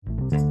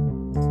What's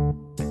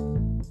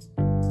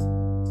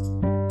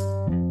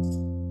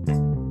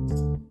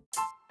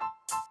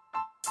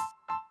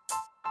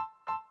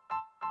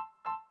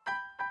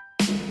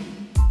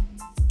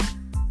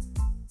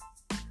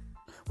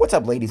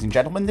up, ladies and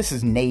gentlemen? This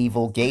is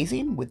Navel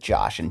Gazing with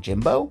Josh and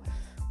Jimbo.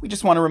 We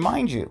just want to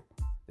remind you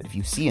that if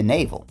you see a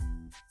navel,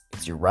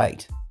 it's your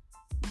right.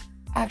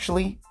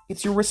 Actually,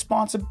 it's your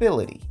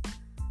responsibility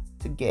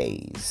to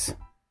gaze.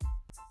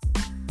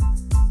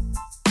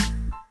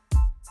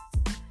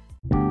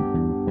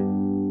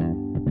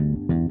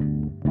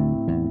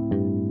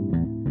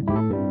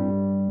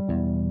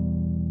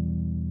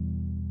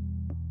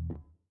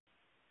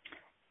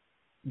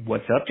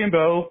 What's up,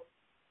 Jimbo?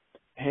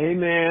 Hey,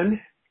 man.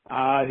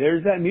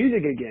 There's that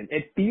music again.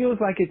 It feels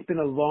like it's been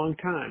a long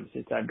time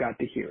since I've got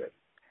to hear it.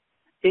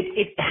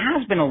 It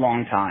has been a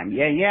long time.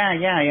 Yeah.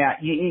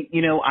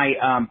 You know,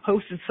 I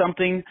posted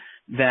something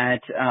that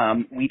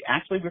we'd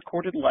actually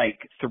recorded like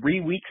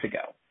 3 weeks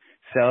ago.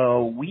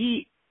 So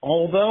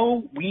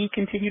although we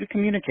continue to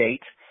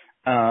communicate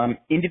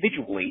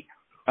individually,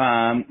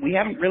 we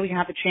haven't really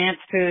had the chance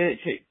to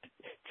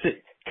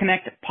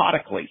connect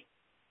podically.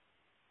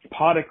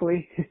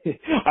 Podically?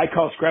 I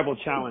call Scrabble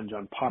Challenge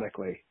on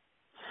podically.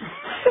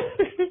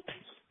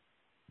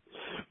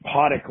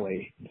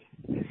 Podically.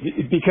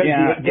 Because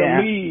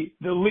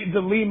the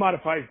Lee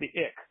modifies the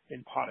ick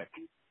in podic.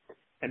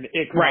 And the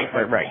ick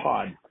modifies the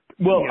pod.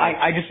 Well, you know.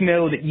 I just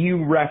know that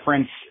you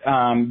reference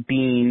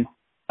being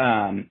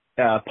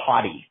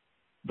potty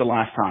the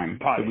last time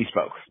that we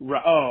spoke.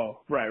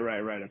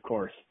 Right, of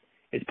course.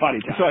 It's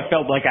potty time. So I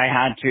felt like I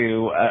had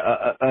to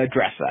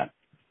address that.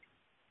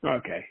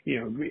 Okay.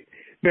 You know,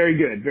 very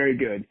good.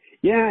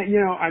 Yeah, you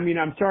know, I mean,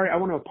 I'm sorry. I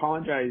want to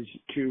apologize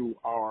to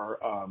our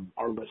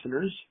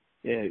listeners.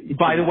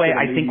 By the way,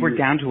 I think we're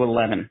down to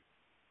 11.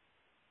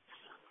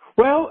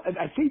 Well,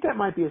 I think that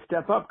might be a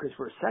step up because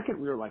for a second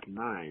we were like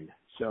 9.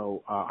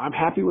 So I'm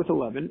happy with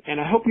 11,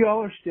 and I hope you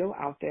all are still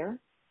out there.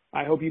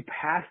 I hope you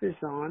pass this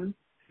on.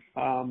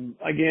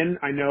 Again,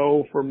 I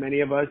know for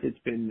many of us it's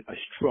been a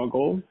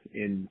struggle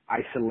in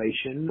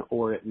isolation,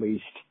 or at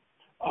least,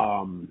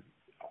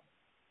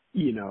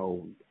 you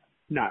know,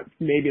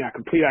 maybe not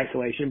complete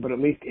isolation, but at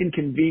least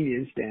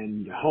inconvenienced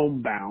and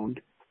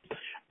homebound.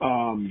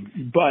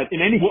 But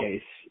in any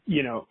case,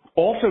 you know.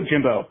 Also,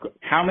 Jimbo,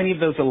 how many of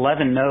those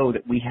 11 know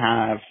that we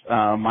have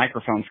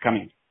microphones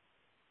coming?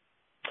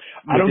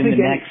 I don't think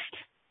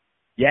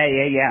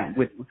Yeah.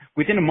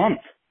 Within a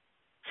month.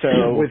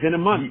 So within a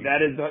month,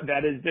 that is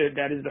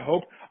the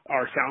hope.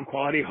 Our sound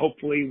quality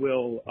hopefully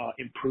will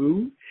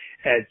improve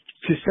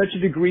to such a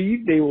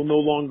degree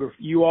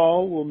you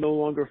all will no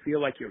longer feel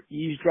like you're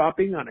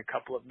eavesdropping on a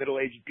couple of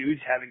middle-aged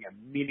dudes having a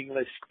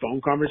meaningless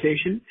phone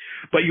conversation,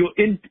 but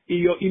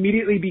you'll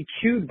immediately be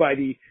cued by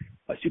the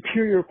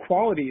superior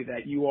quality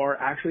that you are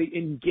actually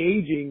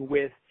engaging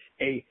with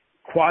a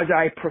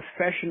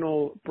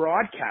quasi-professional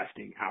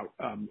broadcasting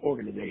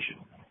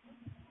organization.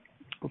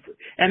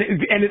 And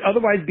it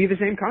otherwise be the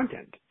same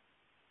content.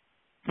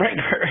 Right.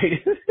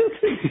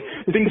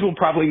 Things will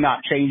probably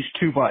not change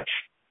too much.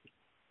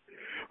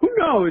 Who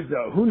knows,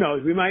 though? Who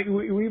knows? We might,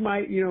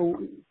 you know,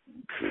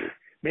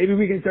 maybe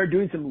we can start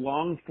doing some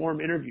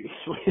long-form interviews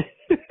with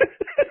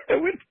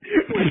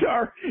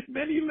our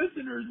many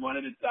listeners one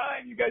at a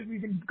time. You guys, we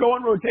can go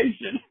on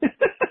rotation.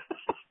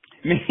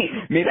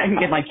 Maybe I can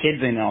get my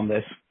kids in on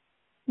this.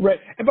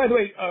 Right. And by the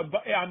way,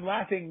 I'm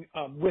laughing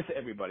with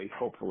everybody,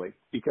 hopefully,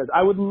 because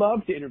I would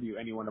love to interview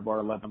any one of our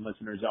 11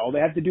 listeners. All they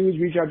have to do is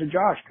reach out to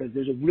Josh, because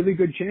there's a really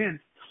good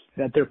chance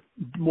that they're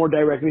more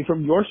directly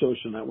from your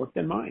social network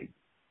than mine.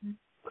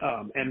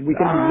 And we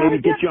can maybe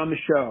get you on the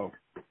show.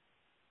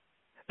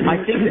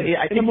 I think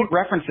you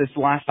referenced this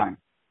last time.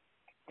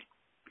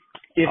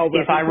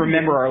 If I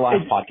remember our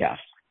last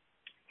podcast.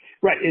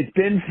 Right. It's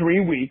been 3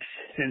 weeks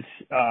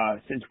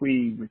since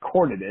we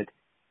recorded it.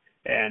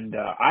 And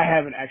I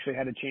haven't actually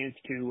had a chance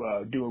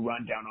to do a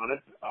rundown on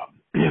it,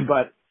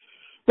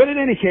 but in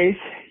any case,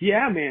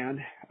 yeah,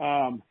 man,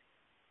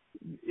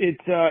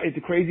 it's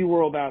a crazy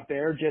world out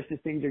there. Just as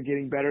things are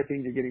getting better,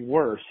 things are getting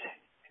worse.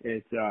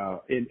 It's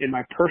in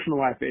my personal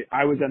life,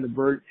 I was on the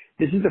verge.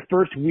 This is the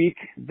first week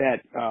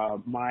that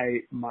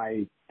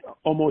my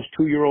almost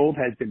 2-year-old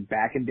has been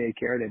back in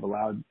daycare. They've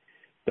allowed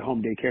the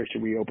home daycares to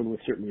reopen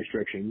with certain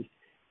restrictions,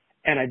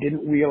 and I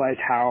didn't realize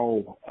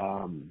how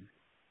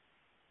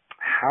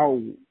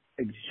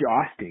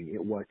exhausting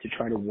it was to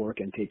try to work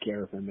and take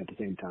care of him at the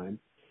same time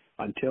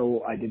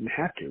until I didn't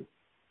have to.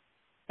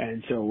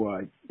 And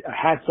so,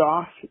 hats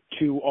off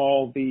to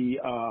all the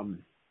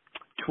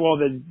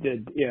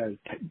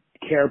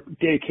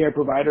daycare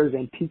providers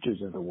and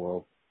teachers of the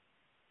world.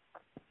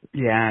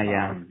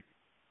 Yeah.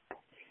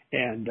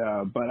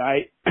 But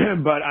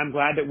I'm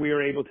glad that we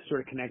are able to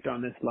sort of connect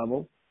on this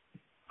level.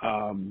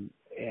 And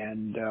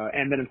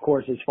then of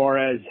course, as far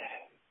as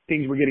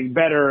things were getting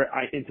better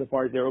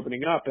insofar as they're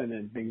opening up, and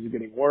then things are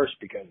getting worse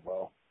because,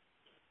 well,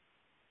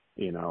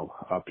 you know,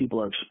 people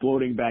are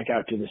exploding back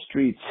out to the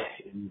streets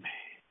in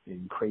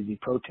crazy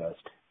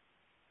protest.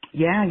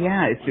 Yeah.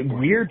 It's a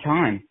weird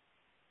time.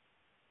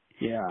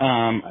 Yeah.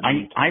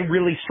 I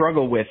really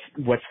struggle with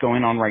what's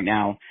going on right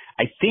now.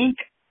 I think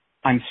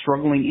I'm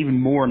struggling even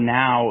more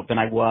now than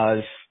I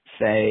was,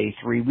 say,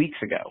 3 weeks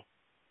ago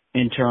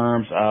in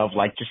terms of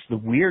like just the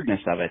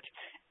weirdness of it.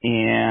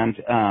 And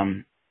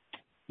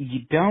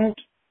you don't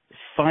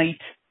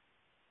fight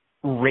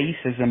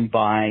racism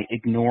by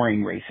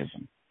ignoring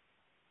racism.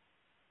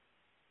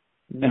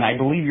 No. And I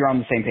believe you're on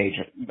the same page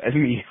as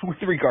me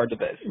with regard to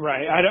this.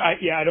 Right.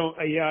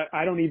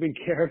 I don't even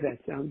care if that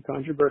sounds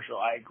controversial.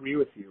 I agree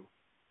with you.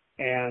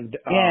 And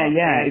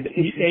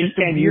it's just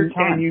a weird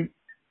time.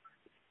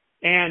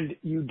 And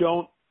you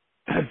don't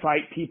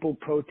fight people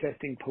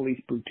protesting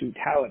police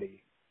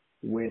brutality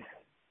with,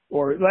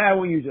 or I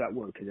won't use that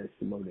word because that's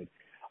loaded.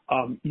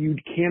 You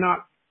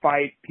cannot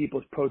fight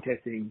people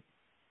protesting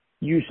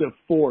use of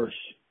force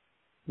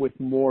with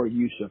more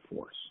use of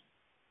force.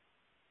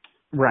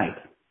 Right.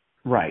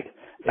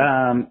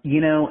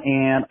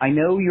 And I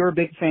know you're a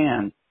big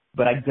fan,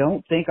 but I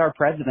don't think our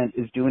president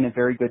is doing a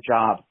very good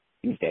job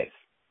these days.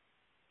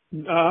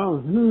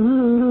 Oh,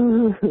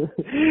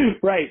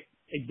 right.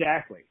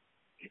 Exactly.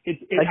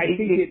 I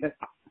think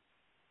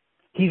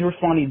he's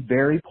responding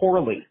very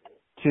poorly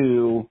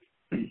to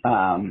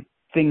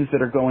things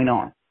that are going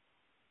on.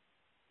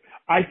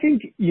 I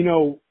think, in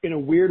a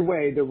weird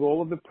way, the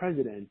role of the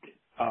president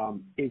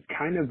is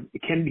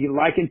can be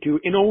likened to,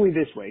 in only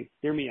this way,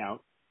 hear me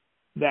out,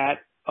 that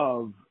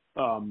of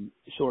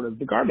sort of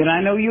the garbage. And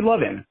I know you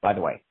love him, by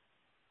the way.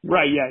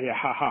 Right, yeah,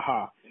 ha, ha,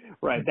 ha.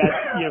 Right,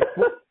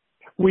 that's,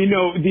 we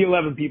know, the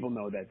 11 people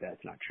know that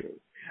that's not true.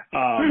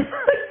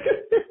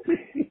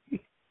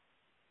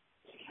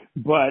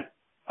 But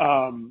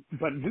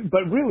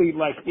really,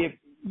 like, if,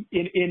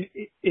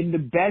 in the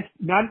best,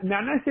 not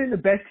necessarily in the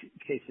best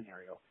case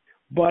scenario,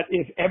 but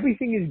if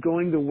everything is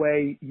going the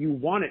way you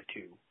want it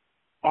to,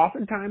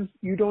 oftentimes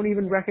you don't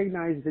even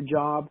recognize the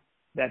job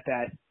that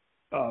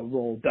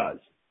role does.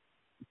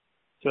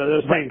 So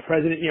they're saying,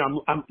 President,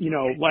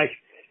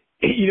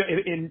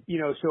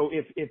 so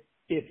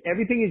if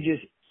everything is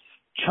just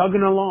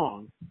chugging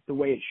along the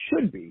way it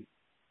should be,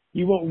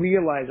 you won't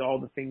realize all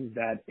the things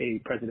that a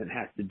president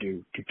has to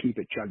do to keep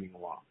it chugging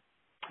along.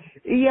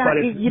 Yeah,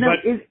 isn't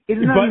that the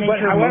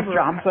nature of most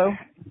jobs, though?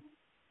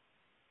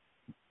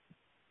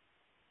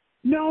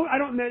 No, I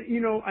don't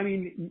know.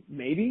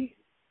 Maybe.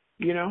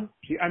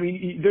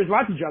 There's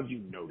lots of jobs you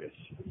notice.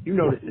 You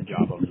notice the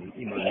job of the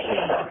emergency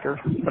doctor.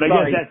 But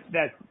I guess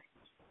that's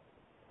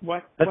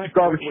what? That's a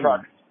garbage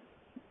truck.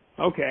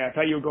 Okay, I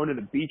thought you were going to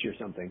the beach or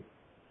something.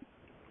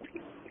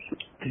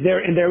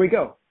 There we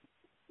go.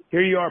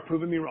 Here you are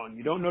proving me wrong.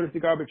 You don't notice the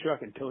garbage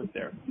truck until it's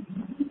there.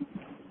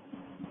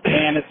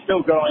 And it's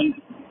still going.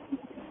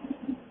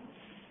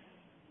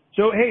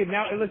 So, hey,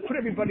 now let's put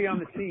everybody on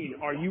the scene.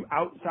 Are you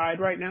outside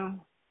right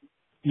now?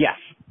 Yes.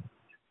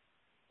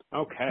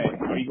 Okay.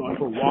 Are you going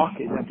for a walk?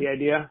 Is that the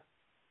idea?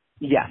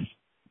 Yes.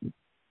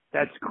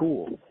 That's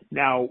cool.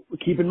 Now,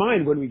 keep in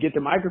mind, when we get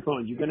the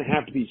microphones, you're going to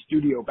have to be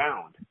studio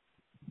bound.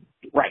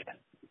 Right.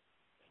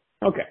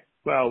 Okay.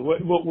 Well,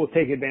 we'll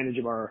take advantage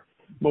of our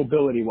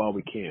mobility while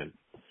we can.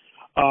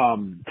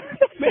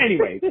 But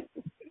anyway,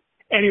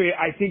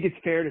 I think it's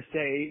fair to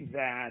say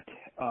that,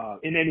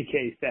 in any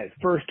case, that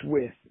first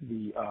with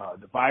the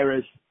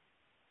virus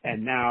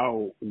and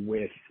now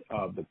with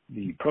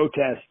the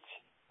protests,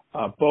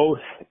 both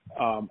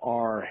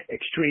are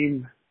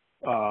extreme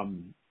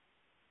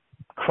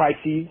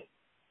crises.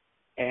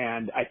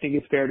 And I think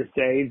it's fair to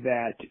say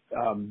that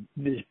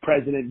this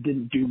president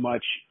didn't do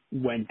much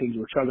when things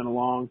were chugging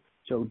along,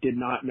 so did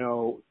not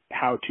know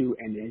how to,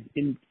 and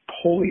is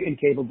wholly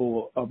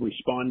incapable of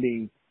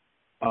responding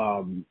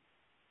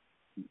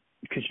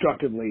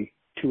constructively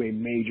to a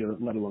major,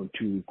 let alone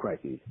two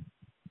crises.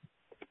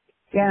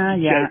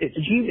 Yeah.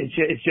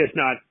 It's just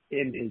not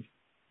in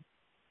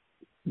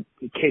his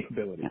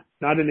capability,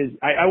 not in his.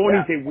 I won't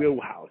even say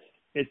wheelhouse.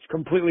 It's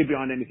completely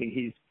beyond anything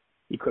he's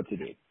equipped to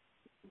do.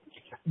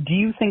 Do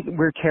you think that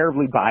we're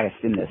terribly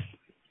biased in this?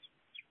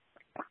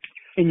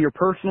 In your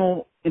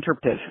personal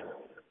interpretation?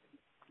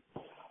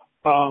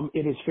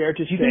 It is fair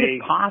to say. Do you think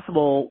it's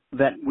possible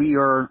that we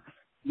are,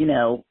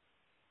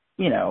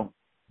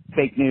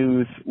 fake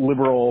news,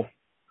 liberal?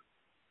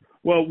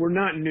 Well, we're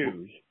not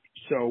news,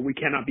 so we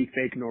cannot be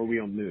fake nor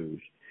real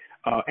news.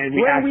 And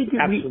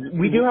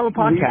we do have a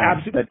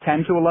podcast that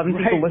 10 to 11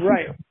 people listen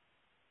to.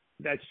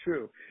 That's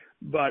true.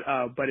 But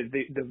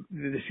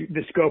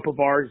the scope of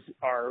our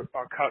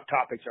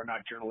topics are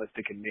not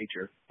journalistic in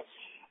nature.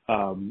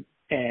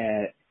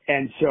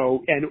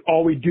 And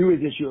all we do is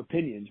issue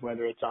opinions,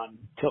 whether it's on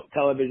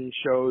television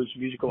shows,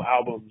 musical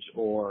albums,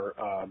 or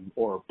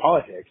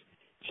politics.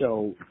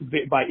 So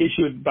by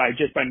nature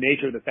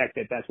of the fact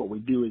that that's what we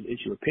do is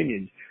issue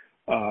opinions,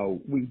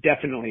 we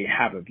definitely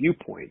have a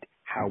viewpoint.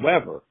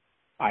 However,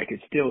 I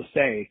could still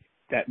say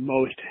that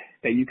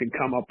you can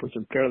come up with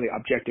some fairly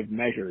objective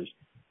measures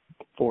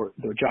for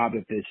the job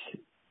that this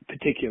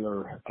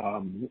particular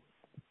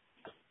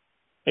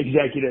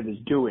executive is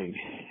doing.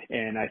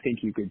 And I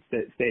think you could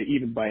say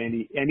even by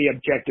any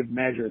objective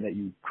measure that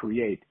you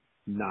create,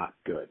 not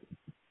good.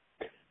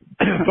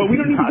 But we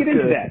don't need to get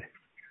into that.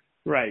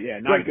 Right. Yeah.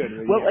 Not Right.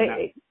 good. Well,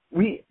 Yeah,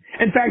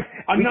 in fact,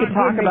 we not could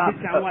talk good about makes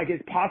it sound like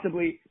it's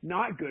possibly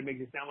not good.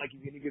 Makes it sound like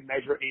you could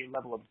measure a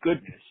level of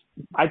goodness.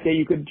 I'd say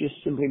you could just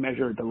simply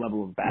measure the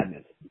level of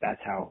badness.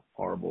 That's how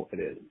horrible it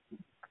is.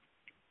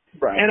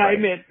 right. And I Right.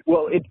 admit,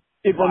 Well, it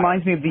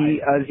reminds me of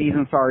the Aziz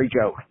Ansari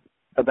joke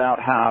about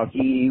how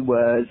he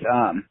was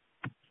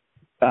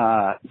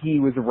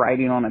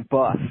riding on a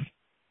bus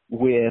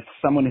with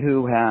someone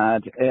who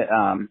had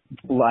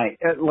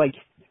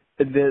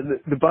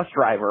the bus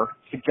driver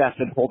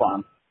suggested. Hold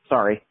on,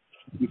 sorry,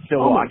 I'm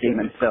still walking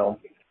until.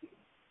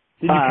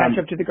 Did you catch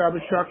up to the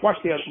garbage truck?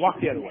 Walk the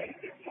other way.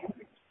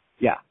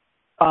 Yeah.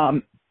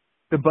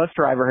 The bus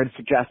driver had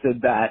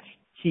suggested that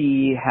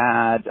he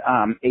had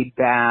a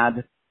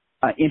bad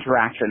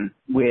interaction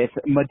with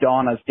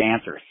Madonna's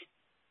dancers,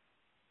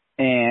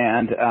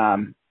 and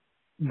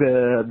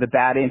the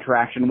bad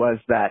interaction was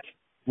that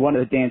one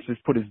of the dancers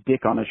put his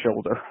dick on his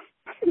shoulder.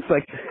 It's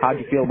like, how'd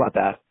you feel about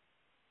that?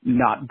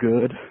 Not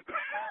good.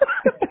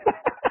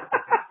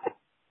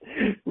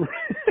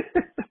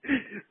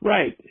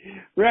 Right.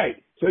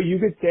 So you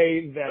could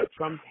say that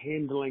Trump's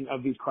handling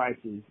of these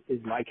crises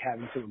is like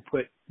having someone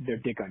put their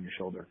dick on your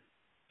shoulder.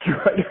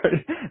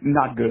 Right.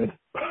 Not good.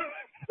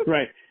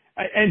 Right.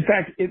 In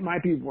fact, it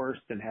might be worse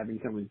than having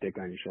someone's dick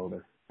on your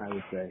shoulder, I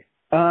would say.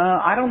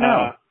 I don't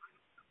know.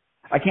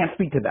 I can't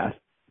speak to that.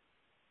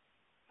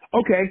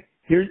 Okay.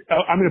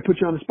 I'm going to put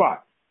you on the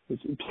spot.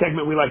 It's a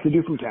segment we like to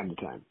do from time to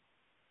time.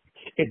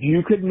 If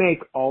you could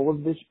make all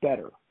of this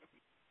better,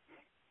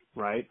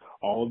 right?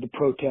 All of the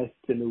protests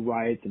and the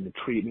riots and the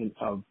treatment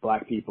of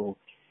black people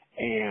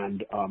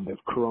and the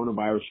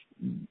coronavirus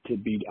to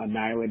be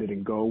annihilated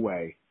and go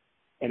away,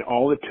 and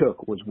all it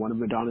took was one of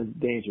Madonna's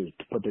dancers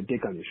to put their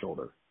dick on your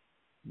shoulder,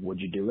 would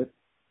you do it?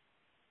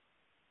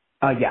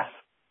 Yes.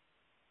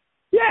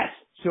 Yes.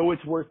 So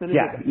it's worse than a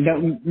dick.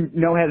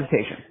 No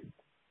hesitation.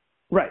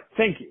 Right.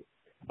 Thank you.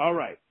 All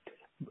right.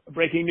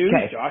 Breaking news.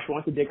 Okay. Josh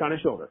wants a dick on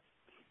his shoulder.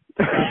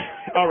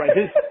 All right.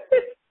 This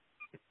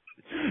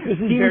is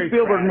Steven very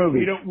Spielberg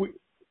movie.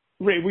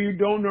 We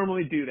don't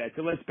normally do that.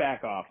 So let's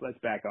back off. Let's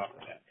back off of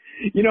that.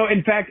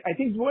 In fact, I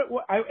think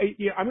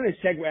I'm going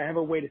to segue. I have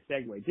a way to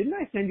segue. Didn't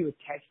I send you a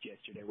text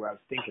yesterday where I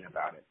was thinking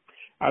about it?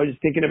 I was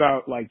just thinking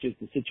about just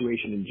the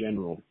situation in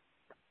general.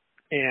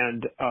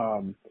 And,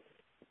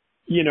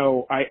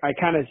 I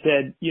kind of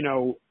said,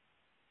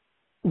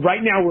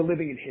 right now we're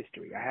living in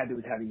history. I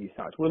was having these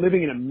thoughts. We're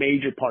living in a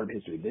major part of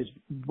history.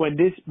 When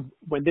this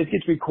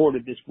gets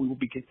recorded, this will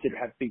be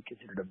have been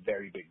considered a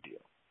very big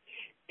deal.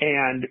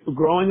 And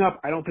growing up,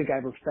 I don't think I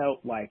ever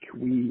felt like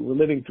we were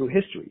living through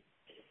history.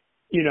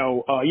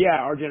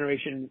 Our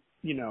generation,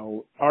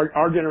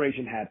 our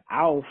generation had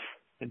Alf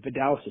and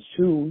Vidal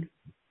Sassoon,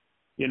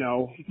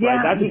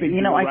 right? That's a big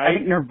deal, right? I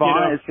think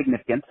Nirvana is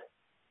significant.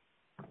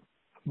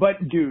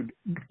 But dude,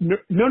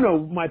 no,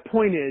 my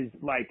point is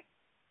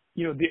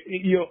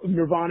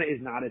Nirvana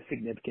is not as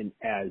significant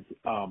as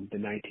the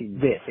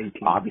 1918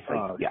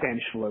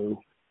 Spanish flu,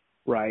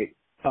 right?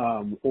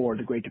 Or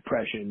the Great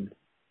Depression,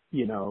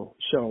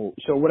 So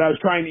what I was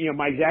trying to,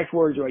 my exact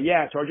words were,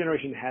 so our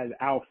generation has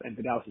Alf and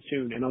Vidal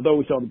Sassoon, and although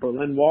we saw the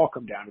Berlin Wall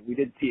come down, we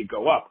didn't see it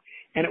go up,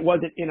 and it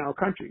wasn't in our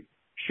country.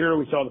 Sure,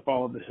 we saw the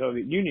fall of the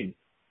Soviet Union,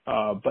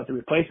 but the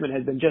replacement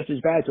has been just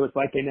as bad, so it's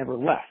like they never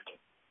left.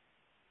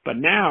 But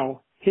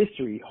now,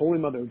 history, Holy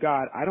Mother of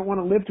God, I don't want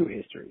to live through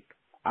history.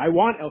 I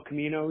want El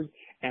Caminos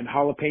and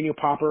jalapeno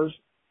poppers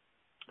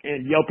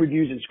and Yelp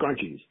reviews and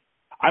scrunchies.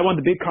 I want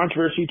the big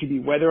controversy to be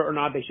whether or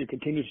not they should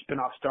continue to spin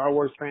off Star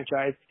Wars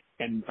franchise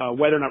and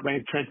whether or not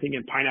ranch dressing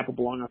and pineapple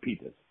belong on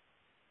pizzas.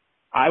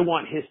 I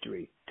want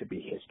history to be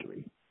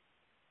history.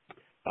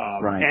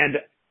 Right. And,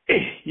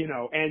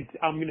 and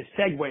I'm going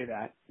to segue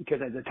that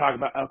because as I talk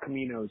about El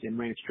Caminos and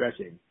ranch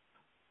dressing,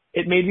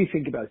 it made me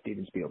think about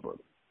Steven Spielberg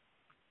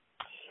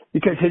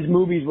because his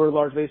movies were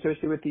largely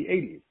associated with the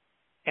 80s.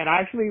 And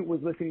I actually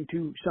was listening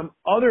to some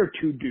other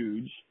two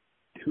dudes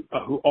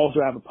who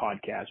also have a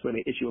podcast where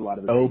they issue a lot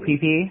of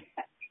OPP?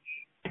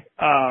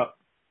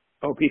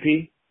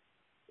 OPP?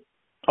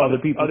 Other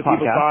People's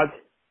Podcast?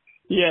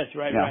 Yes,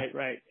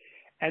 right.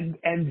 And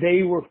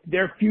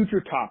their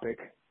future topic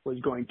was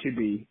going to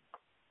be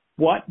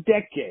what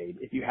decade,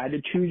 if you had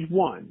to choose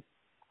one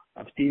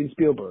of Steven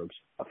Spielberg's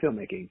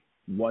filmmaking,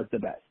 was the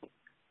best?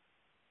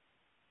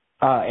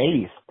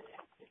 80s.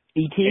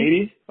 E.T.?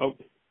 80s? Oh.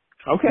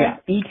 Okay. Yeah.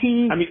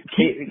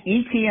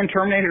 E.T. and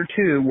Terminator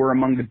 2 were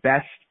among the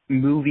best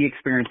movie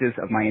experiences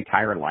of my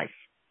entire life.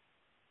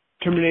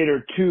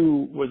 Terminator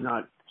 2 was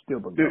not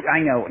Spielberg. I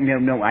know.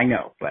 No, I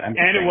know. But I'm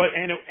just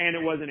saying.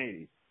 It was an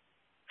 80s.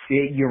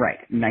 You're right.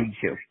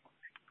 92.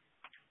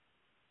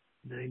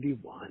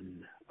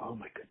 91. Oh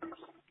my goodness.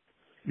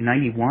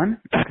 91?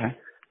 Okay.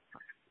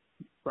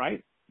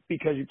 Right?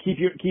 Because you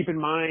keep in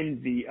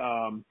mind the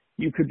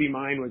You Could Be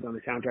Mine was on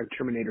the soundtrack of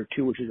Terminator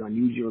 2, which is on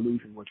Use Your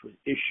Illusion, which was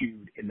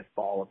issued in the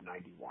fall of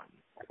 91.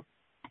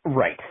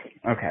 Right.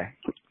 Okay.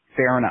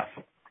 Fair enough.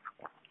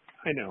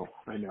 I know.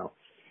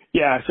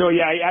 Yeah. So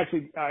yeah,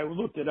 I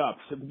looked it up.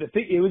 So the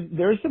thing,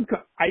 there's some,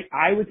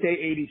 I would say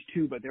 80s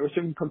too, but there was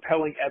some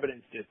compelling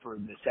evidence for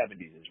the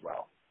 70s as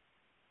well.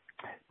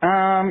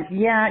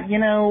 Yeah,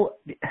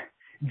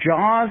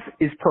 Jaws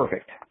is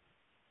perfect.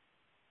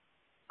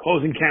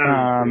 Close Encounters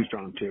is pretty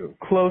strong too.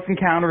 Close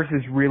Encounters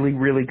is really,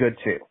 really good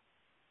too.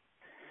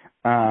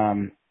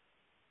 But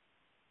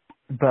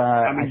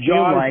I mean,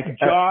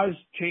 Jaws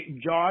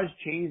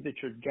changed the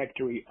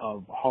trajectory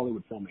of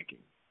Hollywood filmmaking.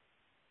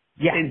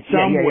 Yeah, in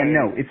some way,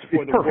 no, it's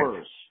for the perfect.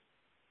 worse.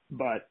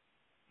 But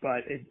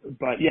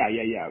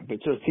yeah.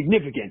 But so it's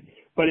significant.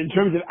 But in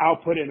terms of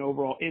output and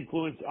overall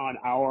influence on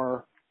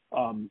our,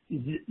 what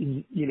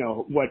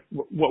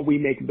we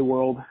make of the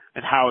world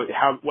and how it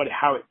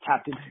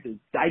tapped into the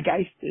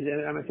zeitgeist.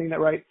 Am I saying that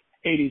right?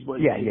 80s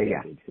was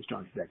the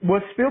strongest decade.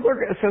 Was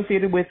Spielberg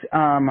associated with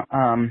Back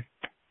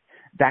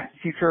to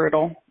the Future at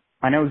all?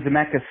 I know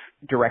Zemeckis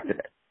directed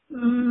it.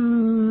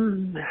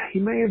 He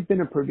may have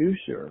been a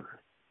producer.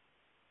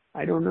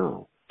 I don't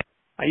know.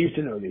 I used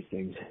to know these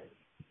things.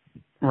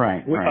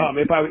 Right. When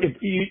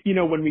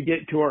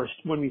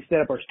we set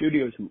up our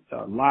studios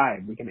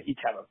live, we can each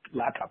have a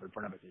laptop in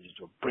front of us and just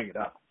bring it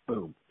up.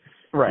 Boom.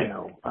 Right.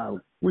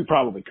 We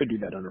probably could do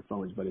that on our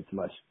phones, but it's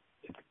less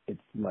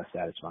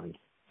satisfying.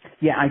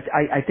 Yeah,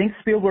 I think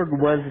Spielberg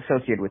was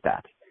associated with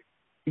that.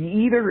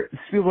 Either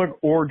Spielberg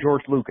or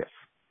George Lucas.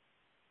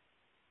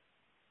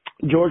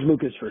 George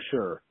Lucas for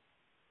sure.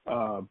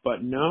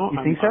 But no,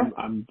 you think so?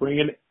 I'm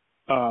bringing it.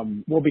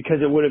 Because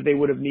they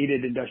would have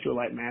needed Industrial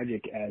Light and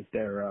Magic as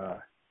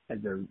their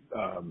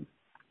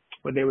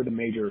they were the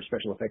major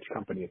special effects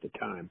company at the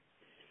time.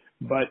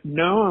 But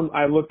no,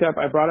 I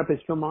brought up his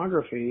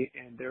filmography,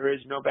 and there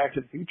is no Back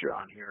to the Future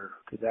on here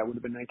because that would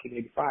have been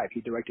 1985.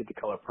 He directed The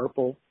Color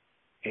Purple,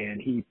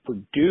 and he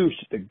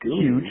produced The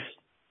Goonies.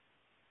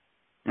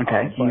 Huge.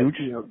 Okay, huge.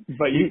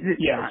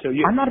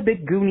 I'm not a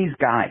big Goonies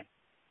guy.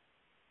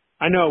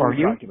 I know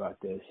we talked about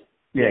this.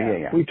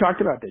 Yeah. We've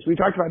talked about this. We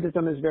talked about this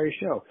on this very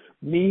show.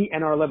 Me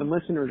and our 11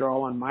 listeners are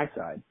all on my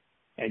side,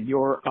 and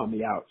you're on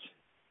the outs.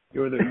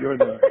 You're the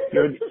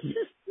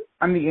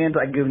I'm the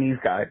anti-Goonies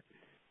guy.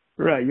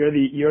 Right. You're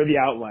the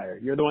outlier.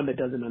 You're the one that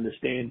doesn't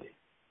understand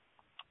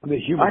the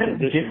human condition. I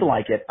didn't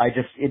dislike it.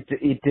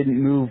 It didn't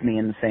move me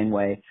in the same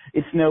way.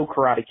 It's no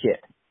Karate Kid.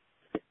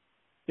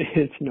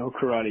 It's no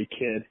Karate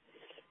Kid.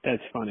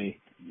 That's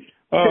funny.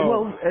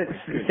 Well,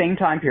 same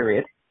time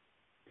period.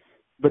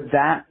 But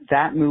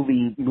that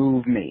movie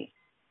moved me.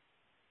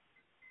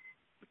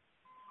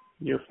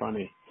 You're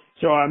funny.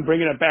 So I'm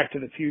bringing it Back to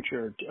the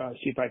Future to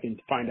see if I can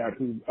find out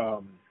who.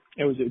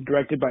 It was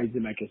directed by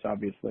Zemeckis,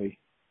 obviously.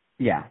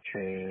 Yeah.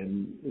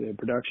 And the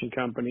production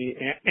company,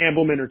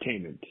 Amblin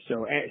Entertainment.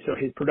 So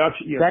his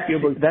production,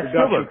 Spielberg's production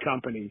Spielberg.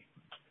 company,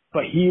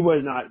 but he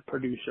was not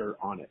producer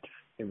on it.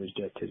 It was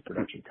just his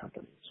production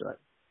company. So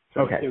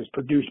okay. It was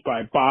produced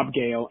by Bob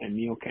Gale and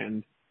Neil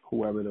Ken,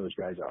 whoever those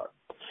guys are.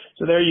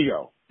 So there you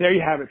go. There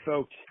you have it,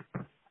 folks.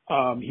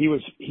 He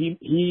was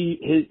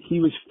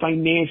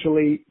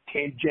financially,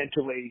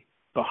 tangentially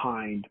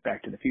behind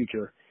Back to the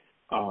Future,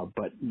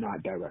 but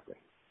not directly.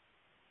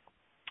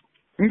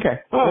 Okay.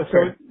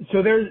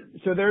 So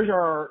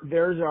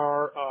there's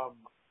our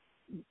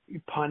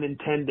pun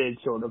intended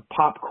sort of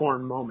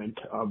popcorn moment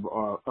of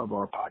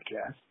our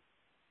podcast.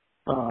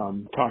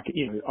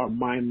 Our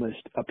mindless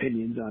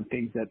opinions on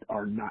things that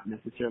are not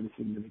necessarily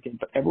significant,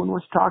 but everyone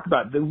wants to talk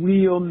about. The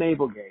real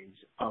navel gaze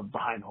of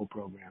Behind the Whole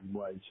Program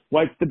was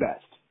what's the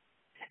best.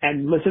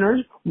 And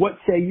listeners, what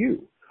say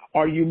you?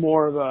 Are you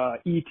more of a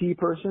E.T.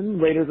 person,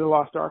 Raiders of the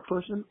Lost Ark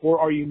person, or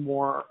are you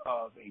more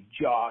of a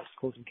Jaws,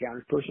 Close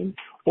Encounters person,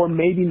 or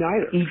maybe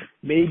neither?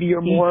 Maybe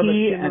you're more of a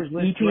Schindler's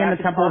List, E.T. and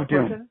the Temple of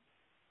Doom. Person?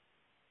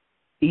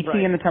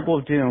 E.T. and the Temple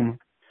of Doom,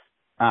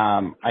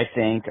 I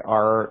think,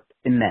 are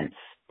immense.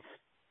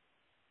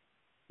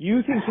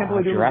 You think Temple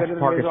of Doom is better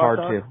than Raiders of the Lost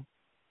Ark? Too.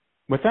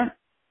 What's that?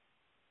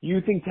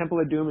 You think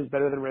Temple of Doom is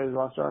better than Raiders of the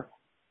Lost Ark?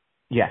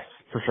 Yes,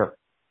 for sure.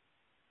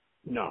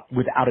 No.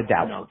 Without a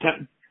doubt. No.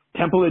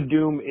 Temple of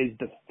Doom is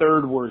the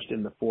third worst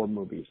in the 4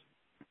 movies.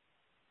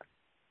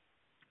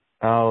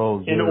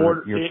 Oh,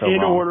 you're so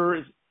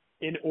wrong.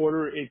 In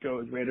order, it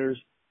goes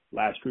Raiders,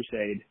 Last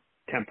Crusade,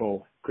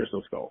 Temple,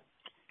 Crystal Skull.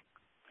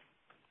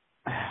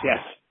 Yes.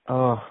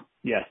 Oh.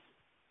 Yes.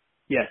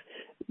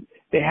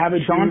 They have a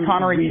Sean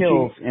Connery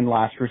kills in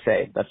Last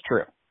Crusade. That's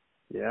true.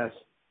 Yes.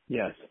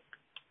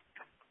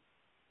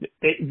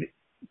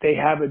 They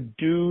have a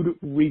dude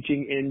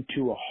reaching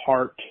into a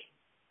heart,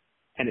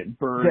 and it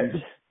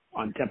burns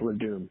on Temple of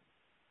Doom.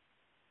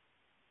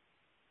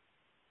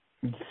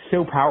 It's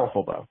so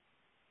powerful, though.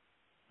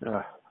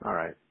 All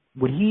right.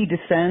 When he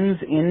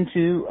descends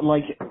into,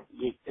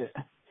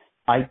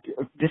 I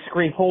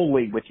disagree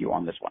wholly with you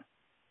on this one.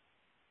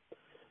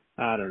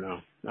 I don't know.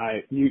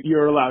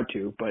 You're allowed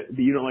to, but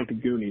you don't like the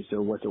Goonies,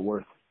 so what's it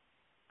worth?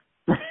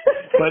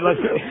 But let's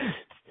go.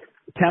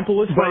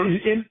 Temple is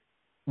first,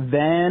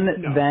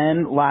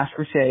 then Last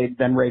Crusade,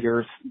 then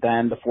Raiders,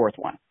 then the 4th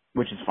one,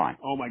 which is fine.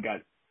 Oh my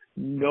God.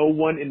 No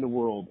one in the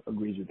world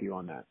agrees with you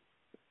on that.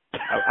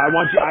 I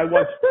want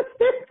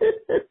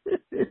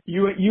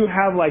you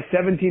have like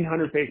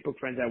 1,700 Facebook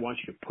friends. I want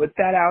you to put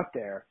that out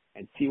there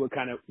and see what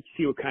kind of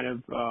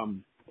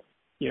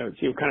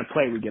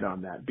play we get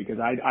on that, because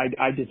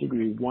I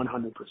disagree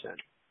 100%.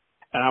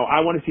 And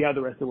I want to see how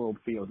the rest of the world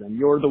feels. And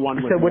you're the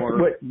one with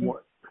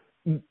more.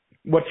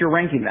 What's your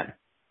ranking then?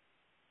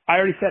 I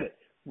already said it.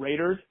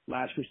 Raiders,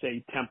 Last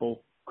Crusade,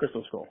 Temple,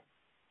 Crystal Skull.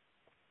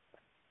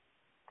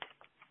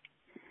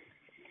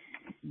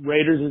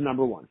 Raiders is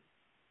number one,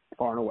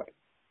 far and away.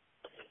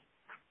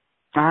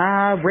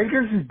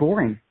 Raiders is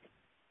boring.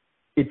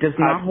 It does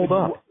not hold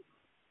up.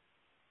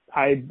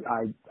 I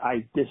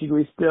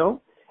disagree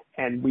still,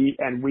 and we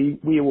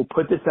will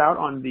put this out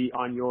on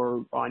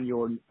your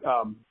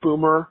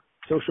Boomer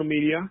social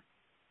media,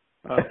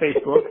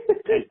 Facebook,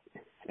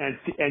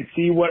 and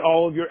see what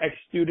all of your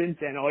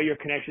ex-students and all your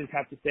connections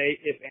have to say,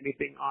 if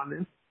anything, on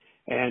this.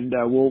 And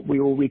we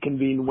will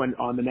reconvene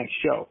on the next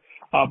show.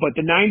 But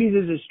the 90s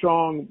is a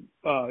strong,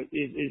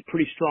 is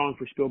pretty strong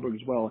for Spielberg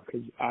as well,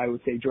 because I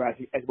would say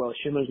Jurassic, as well as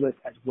Schindler's List,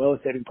 as well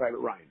as Saving Private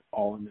Ryan,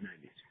 all in the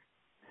 90s.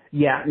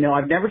 Yeah, no,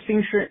 I've never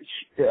seen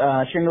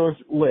Schindler's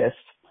List,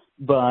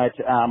 but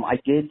I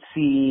did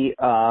see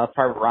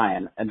Private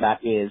Ryan, and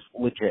that is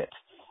legit.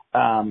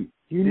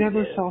 You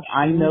never saw Schindler's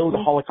I know List?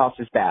 the Holocaust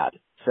is bad,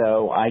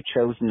 so I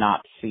chose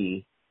not to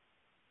see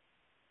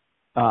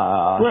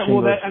the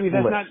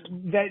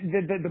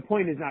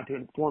point is not to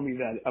inform you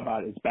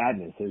about its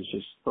badness. It's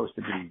just supposed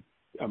to be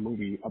a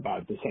movie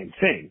about the same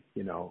thing,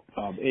 you know.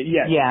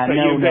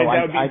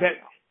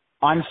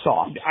 I'm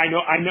soft. I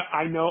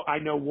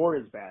know war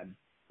is bad,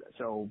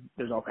 so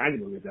there's all kinds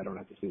of movies I don't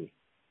have to see,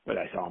 but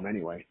I saw them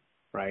anyway,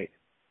 right?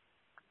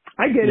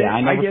 I get it. Yeah,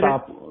 I never saw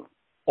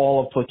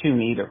all of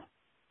Platoon either.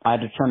 I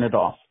had to turn it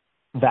off.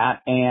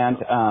 That and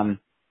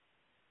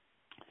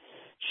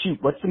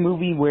what's the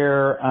movie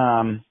where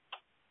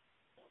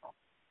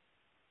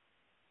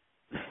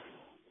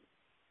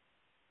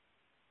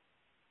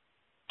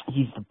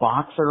he's the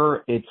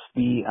boxer? It's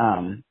the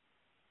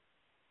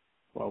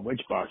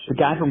which boxer? The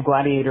guy from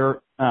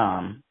Gladiator.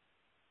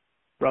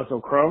 Russell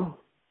Crowe?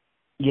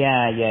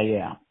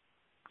 Yeah.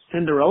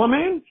 Cinderella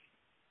Man?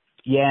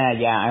 Yeah.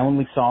 I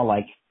only saw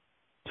like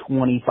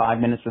 25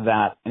 minutes of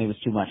that, and it was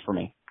too much for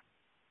me.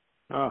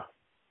 Oh,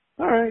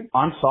 all right.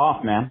 I'm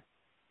soft, man.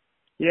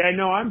 Yeah,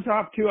 no, I'm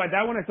soft too.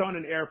 That one I saw on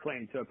an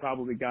airplane, so it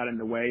probably got in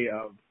the way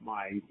of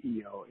my,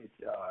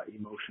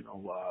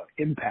 emotional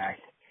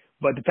impact.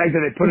 But the fact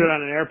that they put it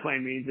on an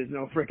airplane means there's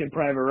no freaking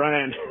Private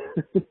Ryan.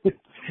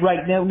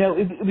 Right. No.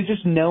 It was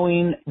just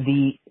knowing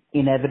the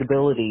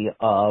inevitability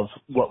of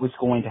what was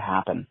going to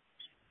happen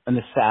and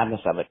the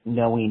sadness of it,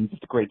 knowing that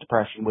the Great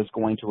Depression was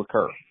going to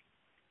occur.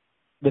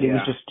 But it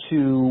was just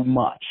too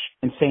much.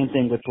 And same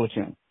thing with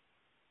Platoon.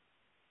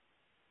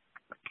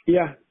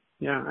 Yeah,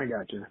 I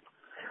got you.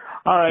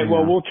 All right.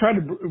 Well, we'll try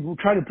to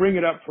bring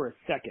it up for a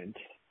second,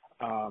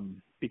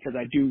 because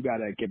I do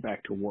gotta get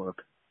back to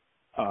work.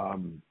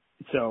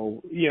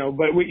 So,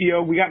 but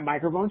we got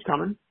microphones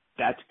coming.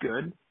 That's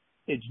good.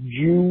 It's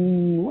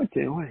June, what is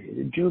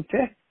it, June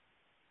 5th?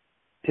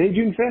 Today,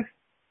 June 5th?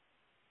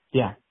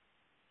 Yeah.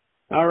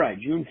 All right,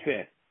 June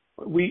 5th.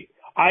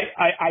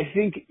 I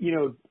think,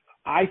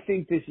 I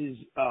think this is,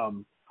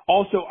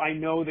 also, I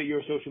know that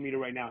your social media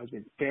right now has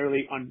been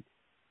fairly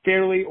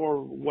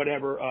or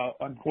whatever,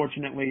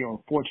 unfortunately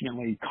or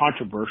fortunately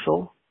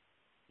controversial.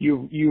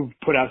 You've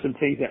put out some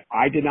things that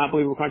I did not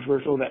believe were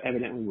controversial that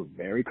evidently were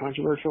very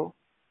controversial.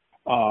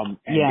 People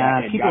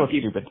are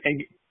stupid.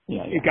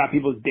 It got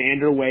people's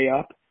dander way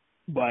up.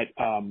 But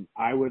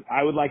I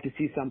would like to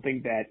see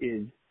something that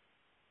is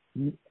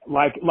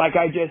like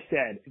I just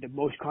said, the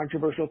most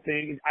controversial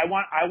thing is I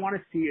want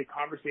to see a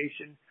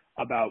conversation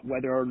about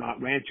whether or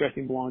not ranch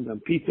dressing belongs on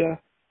pizza,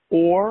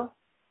 or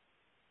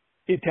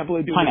if Temple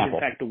of Doom is in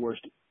fact the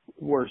worst,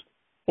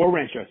 or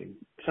ranch dressing.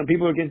 Some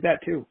people are against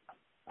that too.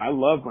 I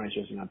love ranch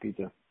dressing on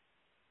pizza.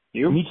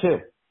 You? Me too.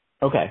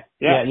 Okay.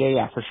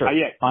 Yeah, for sure.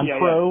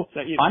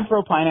 I'm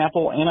pro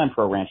pineapple and I'm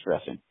pro ranch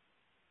dressing.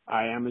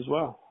 I am as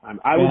well. I'm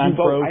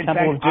pro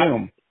Temple of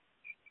Doom.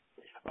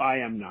 I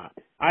am not.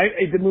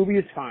 The movie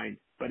is fine,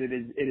 but it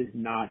is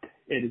not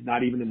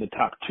even in the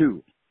top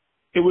 2.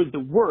 It was the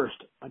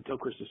worst until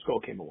Crystal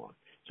Skull came along.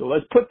 So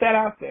let's put that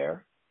out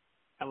there,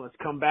 and let's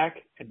come back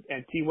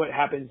and see what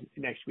happens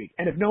next week.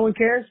 And if no one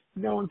cares,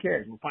 no one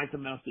cares. We'll find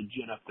something else to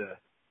gin up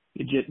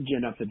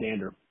the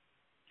dander.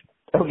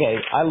 Okay.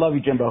 I love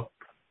you, Jimbo.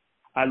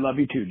 I love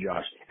you too,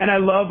 Josh. And I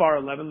love our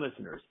 11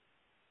 listeners.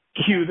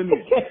 Cue the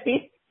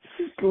music.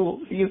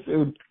 Cool. See you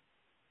soon.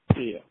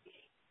 See ya.